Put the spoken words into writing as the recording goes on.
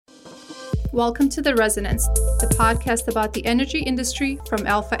Welcome to The Resonance, the podcast about the energy industry from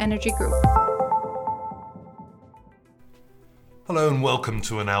Alpha Energy Group. Hello and welcome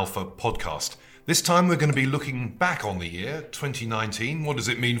to an Alpha podcast. This time we're going to be looking back on the year 2019. What does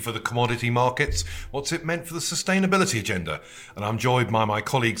it mean for the commodity markets? What's it meant for the sustainability agenda? And I'm joined by my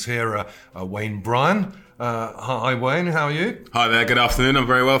colleagues here, Wayne Bryan. Hi Wayne, how are you? Hi there, good afternoon. I'm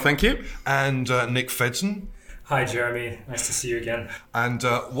very well, thank you. And Nick Fedson. Hi Jeremy, nice to see you again. And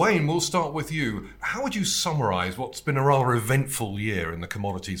Wayne, we'll start with you. How would you summarise what's been a rather eventful year in the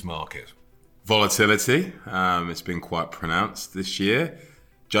commodities market? Volatility, it's been quite pronounced this year.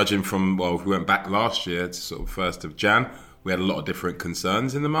 Judging from, if we went back last year to sort of 1st of Jan, we had a lot of different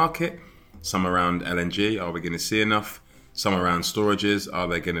concerns in the market. Some around LNG, are we going to see enough? Some around storages, are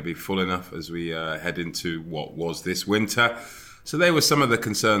they going to be full enough as we head into what was this winter? So they were some of the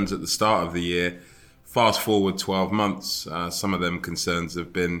concerns at the start of the year. Fast forward 12 months, some of them concerns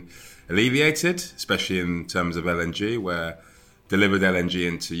have been alleviated, especially in terms of LNG, where delivered LNG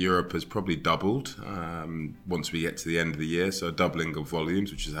into Europe has probably doubled once we get to the end of the year. So a doubling of volumes,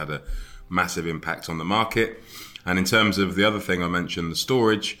 which has had a massive impact on the market. And in terms of the other thing I mentioned, the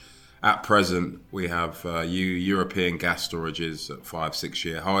storage, at present we have European gas storages at 5-6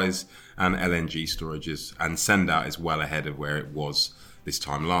 year highs and LNG storages, and send out is well ahead of where it was this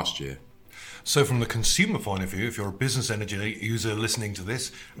time last year. So from the consumer point of view, if you're a business energy user listening to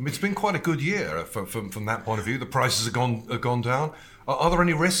this, it's been quite a good year from that point of view. The prices have gone down. Are there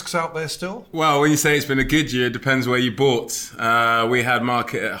any risks out there still? Well, when you say it's been a good year, it depends where you bought. We had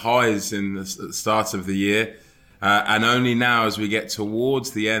market at highs at the start of the year. And only now as we get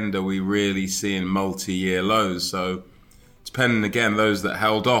towards the end are we really seeing multi-year lows. So depending, again, those that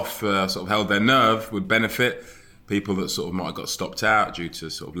held off, held their nerve would benefit. People that sort of might have got stopped out due to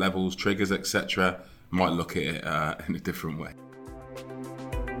sort of levels, triggers, etc., might look at it in a different way.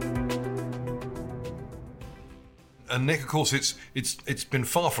 And Nick, of course, it's been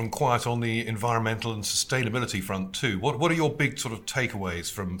far from quiet on the environmental and sustainability front too. What are your big sort of takeaways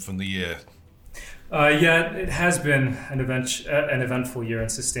from the year? It has been an eventful year in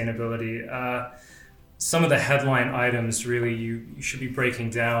sustainability. Some of the headline items really you should be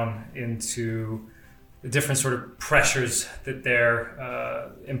breaking down into the different sort of pressures that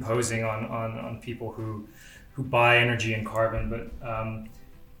they're imposing on people who buy energy and carbon. But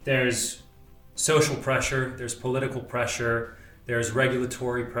there's social pressure, there's political pressure, there's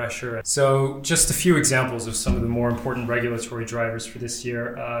regulatory pressure. So just a few examples of some of the more important regulatory drivers for this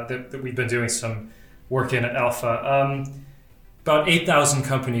year that we've been doing some work in at Alpha. About 8,000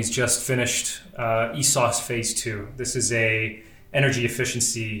 companies just finished ESOS Phase 2. This is a energy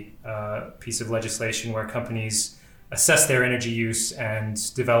efficiency piece of legislation where companies assess their energy use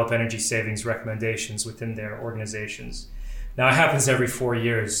and develop energy savings recommendations within their organizations. Now, it happens every 4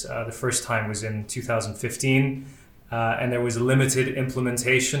 years. The first time was in 2015, and there was a limited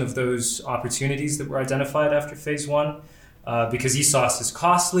implementation of those opportunities that were identified after Phase 1. Because ESOS is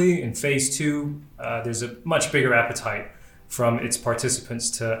costly, in Phase 2, there's a much bigger appetite from its participants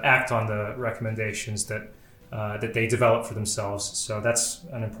to act on the recommendations that they develop for themselves. So that's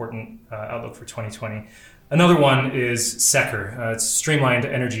an important outlook for 2020. Another one is SECR. It's Streamlined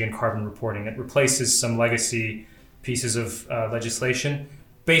Energy and Carbon Reporting. It replaces some legacy pieces of legislation.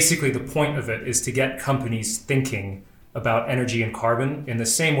 Basically, the point of it is to get companies thinking about energy and carbon in the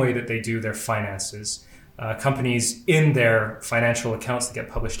same way that they do their finances. Companies in their financial accounts that get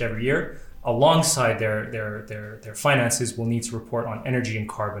published every year, alongside their finances, will need to report on energy and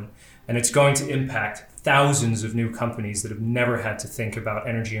carbon. And it's going to impact thousands of new companies that have never had to think about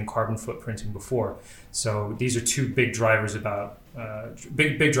energy and carbon footprinting before. So these are two big drivers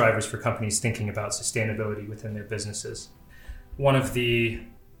big drivers for companies thinking about sustainability within their businesses. One of the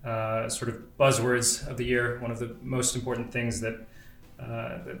sort of buzzwords of the year, one of the most important things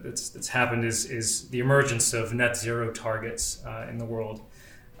that's happened is the emergence of net zero targets in the world.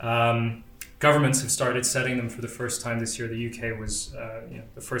 Governments have started setting them for the first time this year. The UK was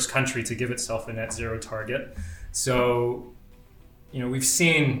the first country to give itself a net zero target. So, we've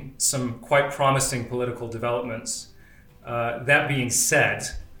seen some quite promising political developments. That being said,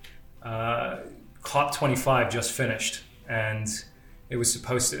 COP25 just finished, and it was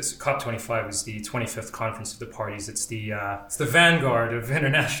COP25 was the 25th conference of the parties. It's the vanguard of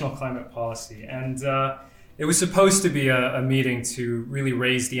international climate policy, and it was supposed to be a meeting to really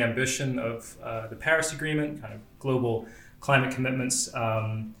raise the ambition of the Paris Agreement, kind of global climate commitments.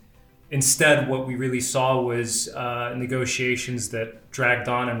 Instead, what we really saw was negotiations that dragged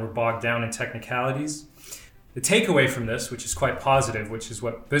on and were bogged down in technicalities. The takeaway from this, which is quite positive, which is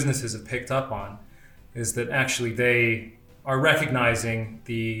what businesses have picked up on, is that actually they are recognizing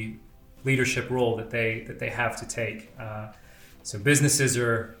the leadership role that they have to take. So businesses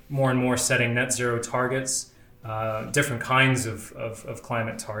are more and more setting net zero targets, different kinds of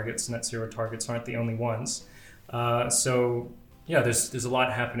climate targets. Net zero targets aren't the only ones. There's a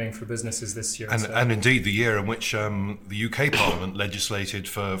lot happening for businesses this year. And indeed the year in which the UK Parliament legislated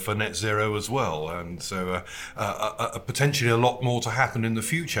for net zero as well. And so potentially a lot more to happen in the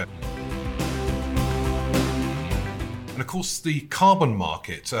future. And of course, the carbon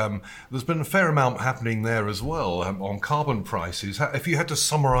market, there's been a fair amount happening there as well on carbon prices. If you had to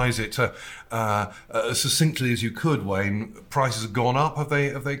summarise it as succinctly as you could, Wayne, prices have gone up. Have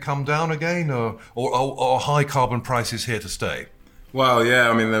they come down again, or are high carbon prices here to stay? Well, yeah,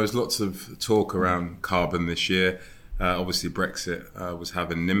 I mean, there was lots of talk around carbon this year. Obviously, Brexit was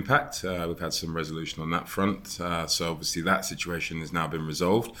having an impact. We've had some resolution on that front. So obviously that situation has now been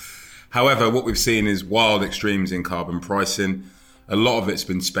resolved. However, what we've seen is wild extremes in carbon pricing. A lot of it's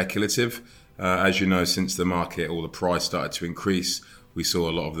been speculative. As you know, since the market or the price started to increase, we saw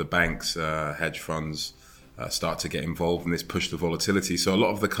a lot of the banks, hedge funds start to get involved, and this pushed the volatility. So a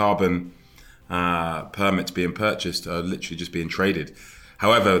lot of the carbon permits being purchased are literally just being traded.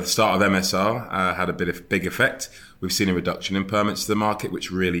 However, the start of MSR had a big effect. We've seen a reduction in permits to the market, which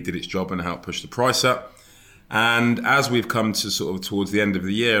really did its job and helped push the price up. And as we've come to sort of towards the end of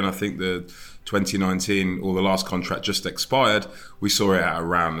the year, and I think the 2019 or the last contract just expired, we saw it at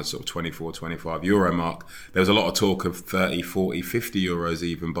around the sort of 24, 25 euro mark. There was a lot of talk of 30, 40, 50 euros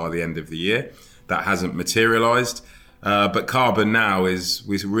even by the end of the year. That hasn't materialised. But carbon now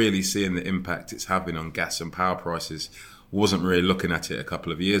we're really seeing the impact it's having on gas and power prices. Wasn't really looking at it a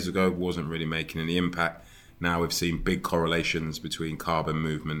couple of years ago, wasn't really making any impact. Now we've seen big correlations between carbon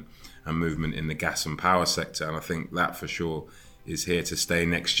movement and movement in the gas and power sector. And I think that for sure is here to stay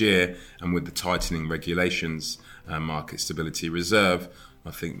next year. And with the tightening regulations and market stability reserve, I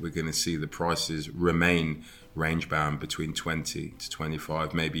think we're going to see the prices remain range bound between 20 to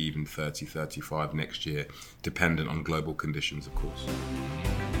 25, maybe even 30, 35 next year, dependent on global conditions, of course.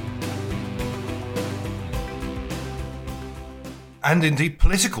 And indeed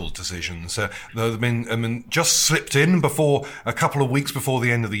political decisions. They've been just slipped in before a couple of weeks before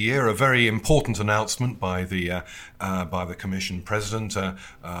the end of the year. A very important announcement by the Commission President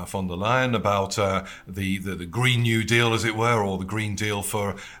von der Leyen about the Green New Deal, as it were, or the Green Deal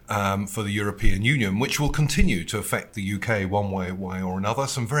for the European Union, which will continue to affect the UK one way or another.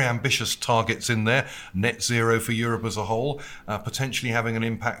 Some very ambitious targets in there. Net zero for Europe as a whole, potentially having an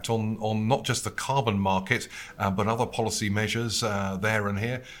impact on not just the carbon market, but other policy measures. There and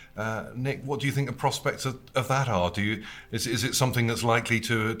here. Nick, what do you think the prospects of that are? Is it something that's likely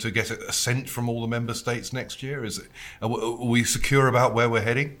to get assent from all the member states next year? Are we secure about where we're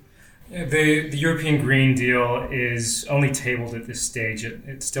heading? The European Green Deal is only tabled at this stage.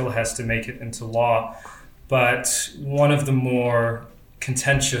 It still has to make it into law. But one of the more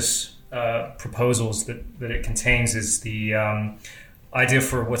contentious proposals that it contains is the idea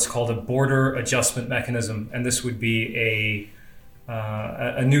for what's called a border adjustment mechanism. And this would be a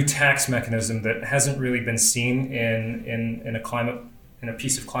new tax mechanism that hasn't really been seen in a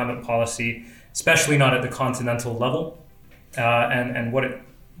piece of climate policy, especially not at the continental level. And what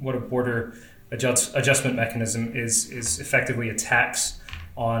a border adjustment mechanism is effectively a tax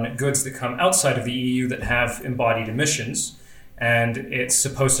on goods that come outside of the EU that have embodied emissions. And it's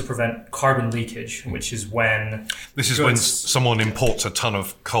supposed to prevent carbon leakage, which is when... This is when someone imports a ton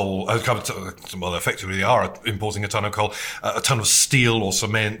of coal, well, effectively they are importing a ton of coal, a ton of steel or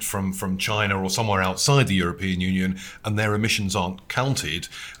cement from China or somewhere outside the European Union, and their emissions aren't counted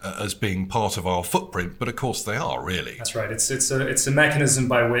as being part of our footprint, but of course they are, really. That's right. It's a mechanism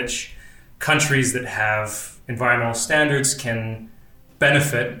by which countries that have environmental standards can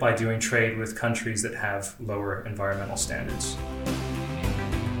benefit by doing trade with countries that have lower environmental standards.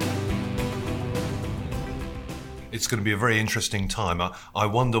 It's going to be a very interesting time. I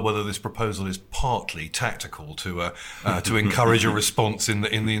wonder whether this proposal is partly tactical to encourage a response in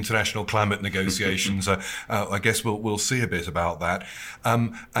the international climate negotiations. I guess we'll see a bit about that.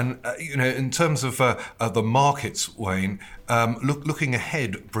 In terms of the markets, Wayne, looking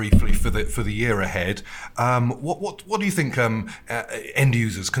ahead briefly for the year ahead, what do you think end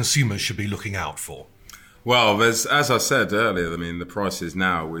users, consumers, should be looking out for? Well, as I said earlier, I mean, the prices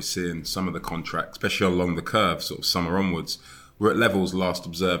now, we're seeing some of the contracts, especially along the curve, sort of summer onwards, we're at levels last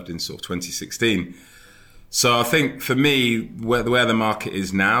observed in sort of 2016. So I think for me, where the market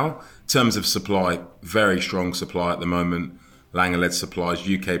is now, in terms of supply, very strong supply at the moment. Langer-led supplies,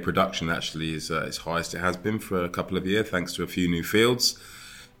 UK production actually is as high as it has been for a couple of years, thanks to a few new fields.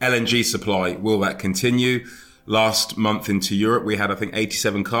 LNG supply, will that continue? Last month into Europe, we had, I think,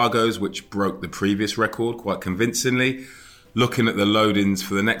 87 cargoes, which broke the previous record quite convincingly. Looking at the load-ins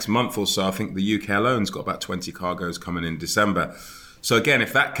for the next month or so, I think the UK alone's got about 20 cargoes coming in December. So again,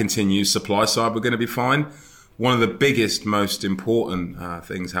 if that continues, supply side, we're going to be fine. One of the biggest, most important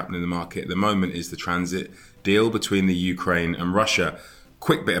things happening in the market at the moment is the transit deal between the Ukraine and Russia.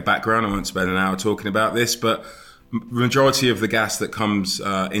 Quick bit of background, I won't spend an hour talking about this, but the majority of the gas that comes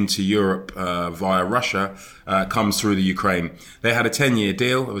into Europe via Russia comes through the Ukraine. They had a 10-year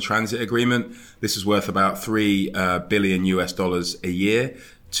deal of a transit agreement. This is worth about $3 billion a year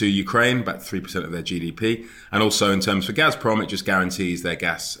to Ukraine, about 3% of their GDP. And also in terms for Gazprom, it just guarantees their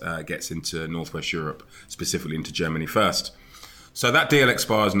gas gets into Northwest Europe, specifically into Germany first. So that deal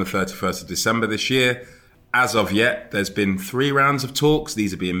expires on the 31st of December this year. As of yet, there's been 3 rounds of talks.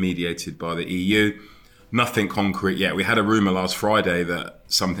 These are being mediated by the EU. Nothing concrete yet. We had a rumour last Friday that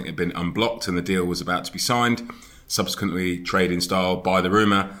something had been unblocked and the deal was about to be signed. Subsequently, trading style by the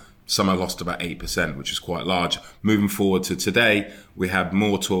rumour, some have lost about 8%, which is quite large. Moving forward to today, we have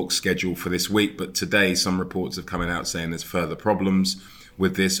more talks scheduled for this week, but today some reports have come out saying there's further problems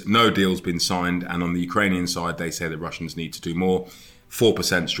with this. No deal's been signed, and on the Ukrainian side, they say the Russians need to do more.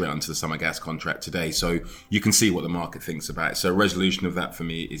 4% straight onto the summer gas contract today. So you can see what the market thinks about it. So resolution of that for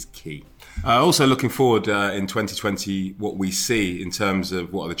me is key. Also looking forward in 2020, what we see in terms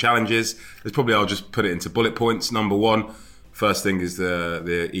of what are the challenges. I'll just put it into bullet points. Number one, first thing is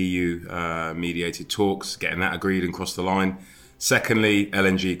the EU mediated talks, getting that agreed and crossed the line. Secondly,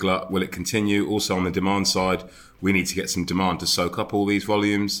 LNG glut, will it continue? Also on the demand side, we need to get some demand to soak up all these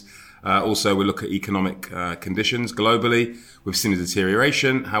volumes. Also, we look at economic conditions globally. We've seen a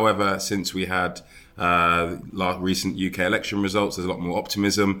deterioration. However, since we had recent UK election results, there's a lot more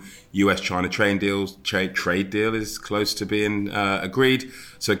optimism. US-China trade deal is close to being agreed.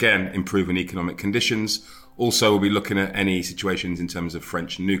 So again, improving economic conditions. Also, we'll be looking at any situations in terms of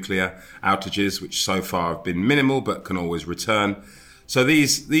French nuclear outages, which so far have been minimal but can always return. So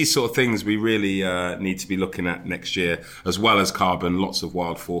these sort of things we really need to be looking at next year, as well as carbon. Lots of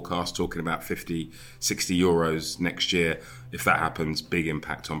wild forecasts talking about 50, 60 euros next year. If that happens, big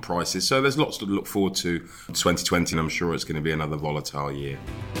impact on prices. So there's lots to look forward to 2020, and I'm sure it's going to be another volatile year.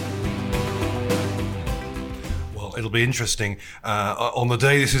 It'll be interesting. On the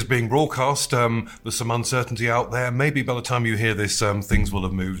day this is being broadcast, there's some uncertainty out there. Maybe by the time you hear this, things will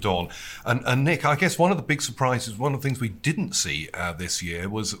have moved on. And Nick, I guess one of the big surprises, one of the things we didn't see this year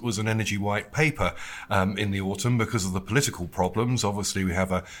was an energy white paper in the autumn because of the political problems. Obviously, we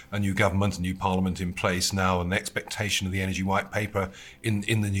have a new government, a new parliament in place now, and the expectation of the energy white paper in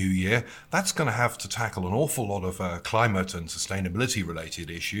the new year. That's going to have to tackle an awful lot of climate and sustainability related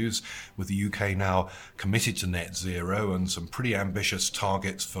issues, with the UK now committed to net zero and some pretty ambitious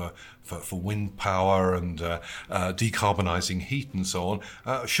targets for wind power and decarbonising heat and so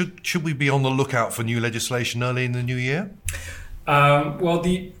on. Should we be on the lookout for new legislation early in the new year?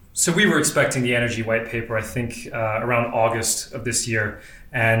 So we were expecting the energy white paper, I think, around August of this year.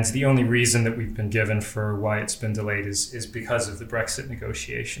 And the only reason that we've been given for why it's been delayed is because of the Brexit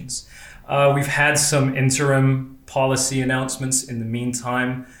negotiations. We've had some interim policy announcements in the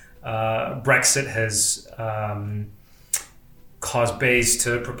meantime. Brexit has caused BEIS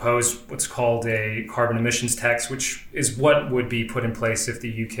to propose what's called a carbon emissions tax, which is what would be put in place if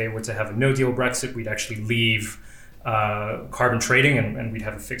the UK were to have a no-deal Brexit. We'd actually leave carbon trading and we'd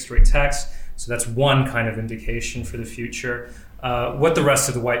have a fixed rate tax. So that's one kind of indication for the future. What the rest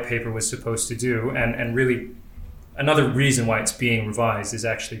of the white paper was supposed to do, and really another reason why it's being revised, is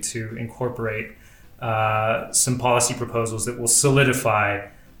actually to incorporate some policy proposals that will solidify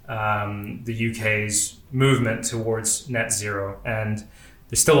the UK's movement towards net zero. And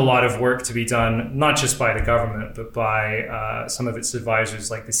there's still a lot of work to be done, not just by the government, but by some of its advisors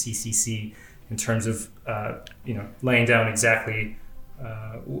like the CCC, in terms of laying down exactly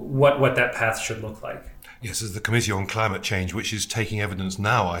what that path should look like. Yes, there's the Committee on Climate Change, which is taking evidence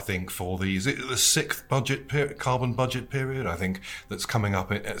now, I think, for the 6th carbon budget period, I think, that's coming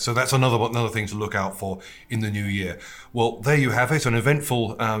up. So that's another thing to look out for in the new year. Well, there you have it, an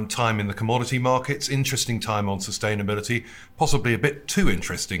eventful time in the commodity markets, interesting time on sustainability, possibly a bit too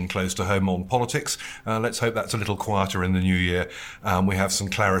interesting close to home on politics. Let's hope that's a little quieter in the new year. We have some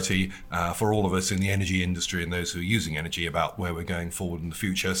clarity for all of us in the energy industry and those who are using energy about where we're going forward in the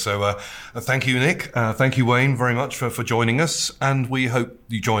future. So thank you, Nick. Thank you, Wayne, very much for joining us. And we hope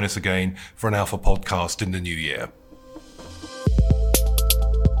you join us again for an Alpha podcast in the new year.